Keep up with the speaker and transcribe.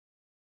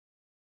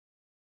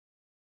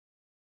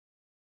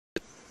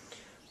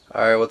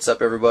Alright, what's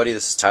up everybody?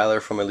 This is Tyler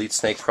from Elite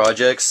Snake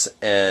Projects,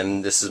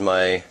 and this is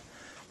my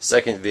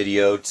second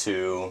video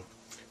to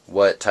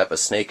what type of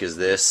snake is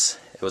this.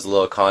 It was a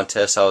little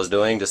contest I was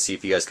doing to see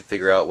if you guys could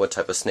figure out what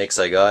type of snakes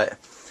I got.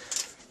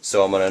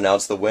 So I'm going to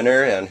announce the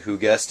winner and who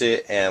guessed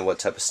it and what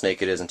type of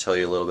snake it is and tell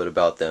you a little bit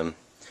about them.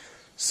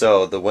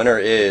 So the winner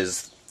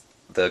is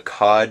the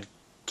COD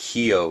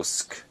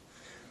Kiosk,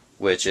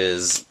 which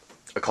is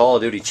a Call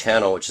of Duty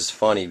channel, which is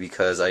funny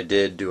because I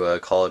did do a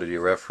Call of Duty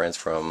reference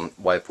from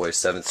White Boy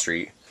 7th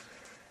Street,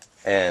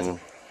 and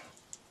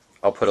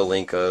I'll put a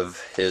link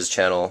of his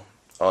channel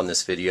on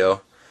this video,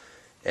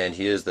 and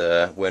he is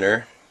the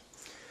winner.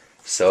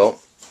 So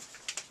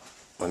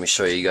let me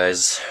show you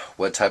guys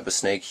what type of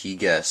snake he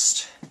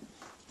guessed.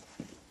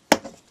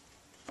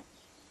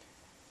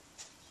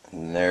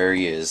 And there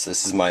he is.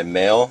 This is my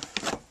male,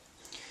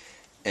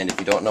 and if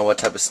you don't know what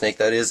type of snake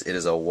that is, it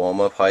is a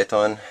Woma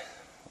python,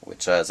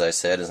 which, as I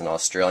said, is an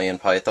Australian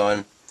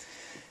python.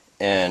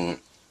 And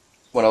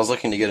when I was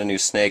looking to get a new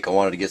snake, I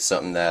wanted to get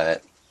something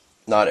that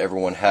not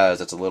everyone has,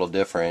 that's a little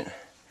different.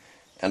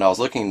 And I was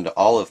looking into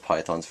olive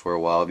pythons for a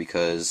while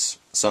because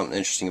something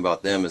interesting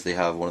about them is they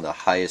have one of the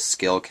highest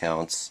scale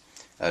counts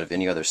out of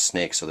any other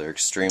snake, so they're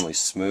extremely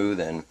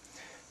smooth and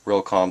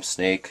real calm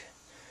snake.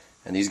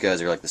 And these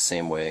guys are like the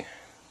same way.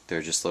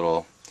 They're just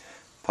little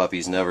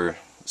puppies, never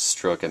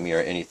struck at me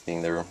or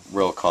anything. They're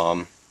real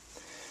calm.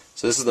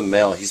 So this is the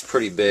male. He's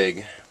pretty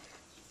big,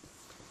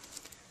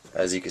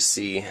 as you can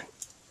see.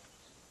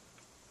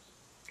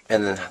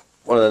 And then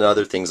one of the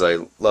other things I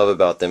love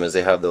about them is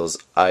they have those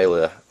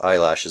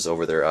eyelashes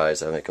over their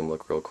eyes that make them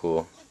look real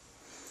cool.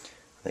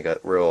 They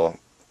got real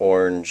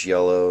orange,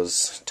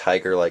 yellows,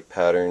 tiger-like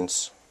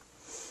patterns.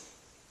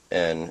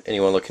 And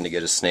anyone looking to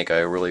get a snake, I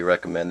really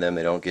recommend them.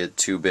 They don't get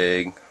too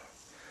big,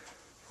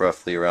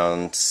 roughly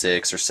around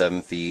 6 or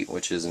 7 feet,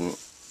 which isn't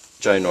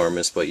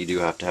ginormous, but you do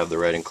have to have the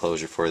right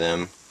enclosure for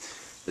them.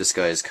 This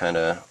guy is kind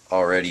of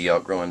already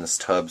outgrowing this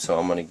tub, so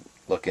I'm going to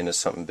look into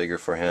something bigger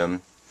for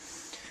him.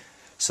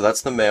 So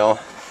that's the male.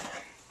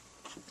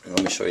 And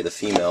let me show you the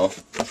female,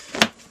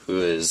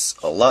 who is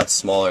a lot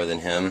smaller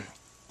than him.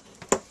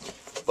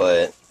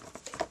 But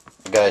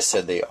the guy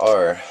said they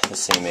are the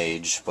same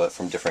age, but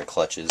from different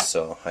clutches,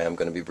 so I am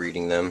going to be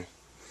breeding them.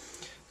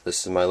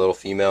 This is my little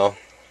female,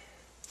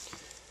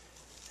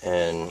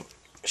 and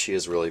she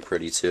is really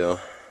pretty too.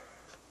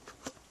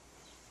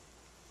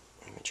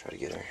 Let me try to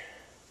get her.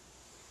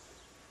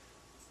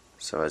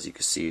 So as you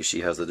can see,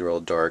 she has the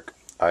real dark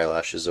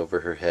eyelashes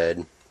over her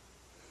head.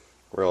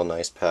 Real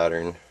nice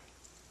pattern.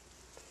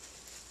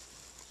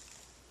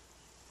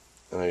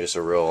 And they're just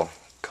a real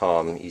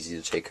calm, easy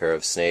to take care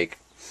of snake.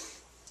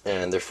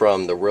 And they're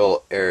from the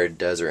real arid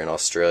desert in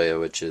Australia,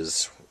 which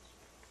is,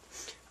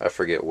 I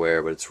forget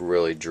where, but it's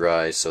really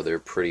dry, so they're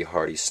pretty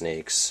hardy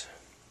snakes.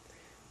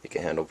 They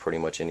can handle pretty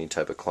much any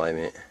type of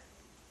climate.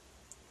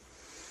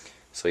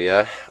 So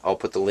yeah, I'll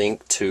put the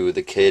link to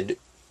the COD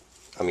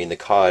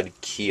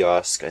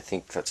Kiosk, I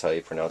think that's how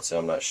you pronounce it,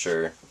 I'm not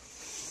sure.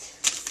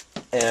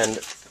 And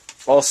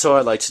also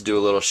I'd like to do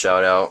a little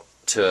shout out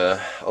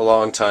to a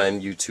longtime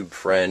YouTube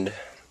friend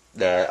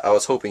that I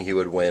was hoping he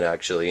would win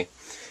actually.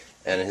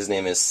 And his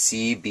name is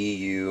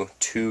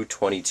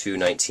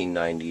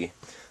CBU2221990.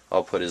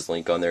 I'll put his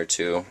link on there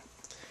too.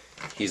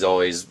 He's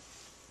always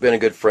been a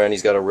good friend.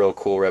 He's got a real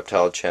cool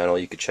reptile channel.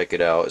 You could check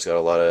it out. He's got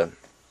a lot of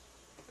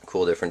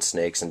cool different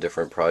snakes and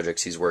different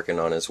projects he's working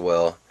on as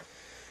well.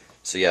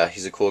 So yeah,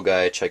 he's a cool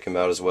guy. Check him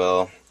out as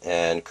well.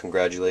 And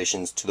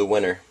congratulations to the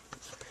winner.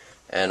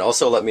 And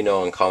also let me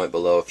know and comment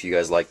below if you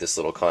guys like this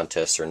little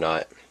contest or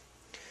not.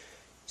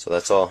 So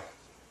that's all.